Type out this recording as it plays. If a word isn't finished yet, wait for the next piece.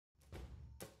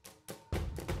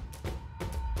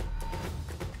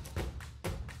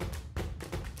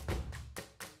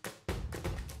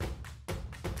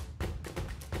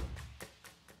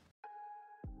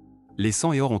les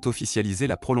Sang et Or ont officialisé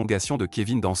la prolongation de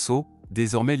Kevin Danso,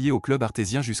 désormais lié au club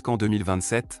artésien jusqu'en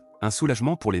 2027, un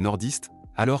soulagement pour les nordistes,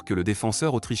 alors que le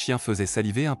défenseur autrichien faisait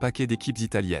saliver un paquet d'équipes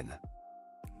italiennes.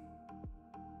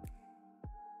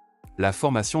 La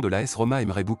formation de l'AS Roma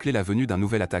aimerait boucler la venue d'un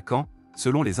nouvel attaquant.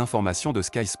 Selon les informations de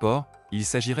Sky Sport, il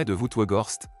s'agirait de Wout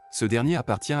Weghorst. Ce dernier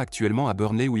appartient actuellement à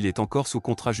Burnley où il est encore sous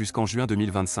contrat jusqu'en juin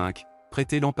 2025.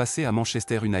 Prêté l'an passé à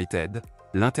Manchester United,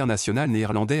 l'international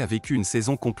néerlandais a vécu une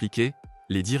saison compliquée.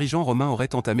 Les dirigeants romains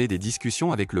auraient entamé des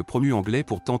discussions avec le promu anglais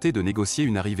pour tenter de négocier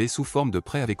une arrivée sous forme de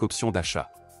prêt avec option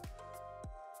d'achat.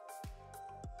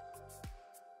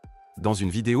 Dans une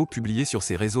vidéo publiée sur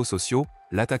ses réseaux sociaux,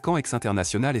 l'attaquant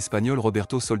ex-international espagnol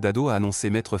Roberto Soldado a annoncé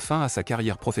mettre fin à sa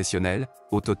carrière professionnelle.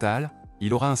 Au total,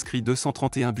 il aura inscrit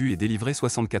 231 buts et délivré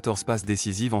 74 passes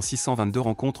décisives en 622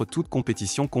 rencontres toutes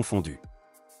compétitions confondues.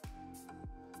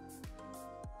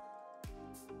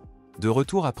 De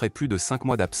retour après plus de 5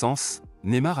 mois d'absence,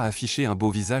 Neymar a affiché un beau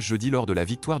visage jeudi lors de la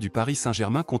victoire du Paris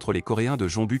Saint-Germain contre les Coréens de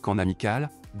Jeonbuk en amical,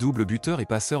 double buteur et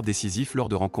passeur décisif lors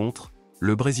de rencontres.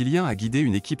 Le Brésilien a guidé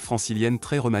une équipe francilienne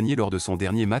très remaniée lors de son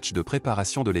dernier match de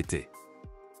préparation de l'été.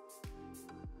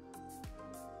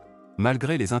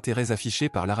 Malgré les intérêts affichés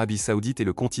par l'Arabie Saoudite et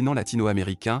le continent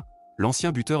latino-américain,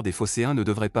 l'ancien buteur des Phocéens ne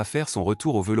devrait pas faire son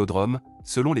retour au Vélodrome.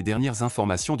 Selon les dernières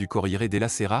informations du Corriere della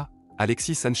Sera,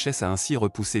 Alexis Sanchez a ainsi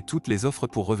repoussé toutes les offres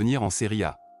pour revenir en Serie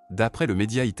A. D'après le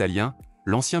média italien,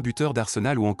 l'ancien buteur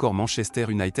d'Arsenal ou encore Manchester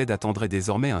United attendrait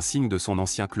désormais un signe de son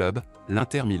ancien club,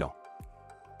 l'Inter Milan.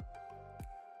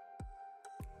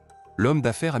 L'homme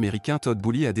d'affaires américain Todd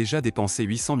Boehly a déjà dépensé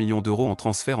 800 millions d'euros en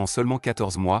transfert en seulement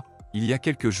 14 mois. Il y a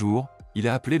quelques jours, il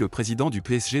a appelé le président du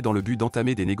PSG dans le but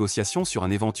d'entamer des négociations sur un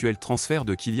éventuel transfert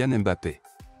de Kylian Mbappé.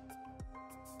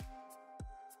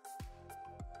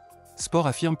 Sport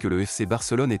affirme que le FC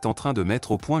Barcelone est en train de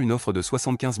mettre au point une offre de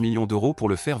 75 millions d'euros pour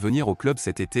le faire venir au club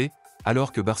cet été,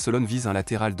 alors que Barcelone vise un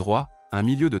latéral droit, un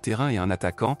milieu de terrain et un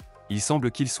attaquant. Il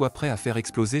semble qu'il soit prêt à faire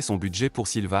exploser son budget pour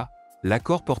Silva.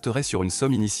 L'accord porterait sur une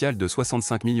somme initiale de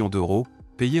 65 millions d'euros,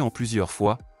 payée en plusieurs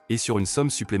fois, et sur une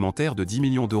somme supplémentaire de 10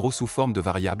 millions d'euros sous forme de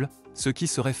variable, ce qui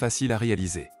serait facile à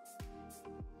réaliser.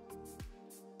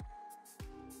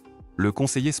 Le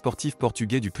conseiller sportif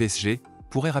portugais du PSG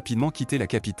pourrait rapidement quitter la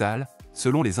capitale.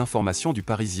 Selon les informations du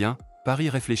Parisien, Paris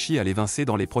réfléchit à l'évincer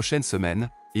dans les prochaines semaines,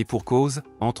 et pour cause,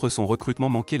 entre son recrutement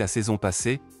manqué la saison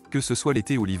passée, que ce soit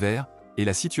l'été ou l'hiver, et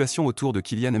la situation autour de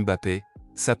Kylian Mbappé,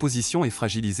 sa position est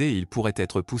fragilisée et il pourrait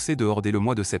être poussé dehors dès le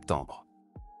mois de septembre.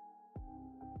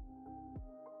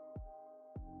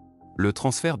 Le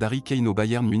transfert d'Harry Kane au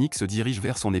Bayern Munich se dirige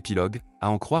vers son épilogue, à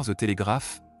en croire The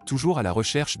Telegraph. Toujours à la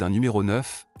recherche d'un numéro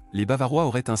 9, les Bavarois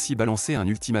auraient ainsi balancé un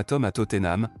ultimatum à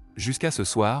Tottenham. Jusqu'à ce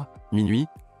soir, minuit,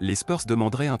 les Spurs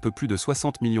demanderaient un peu plus de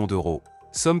 60 millions d'euros,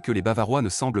 somme que les Bavarois ne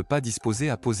semblent pas disposés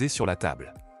à poser sur la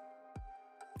table.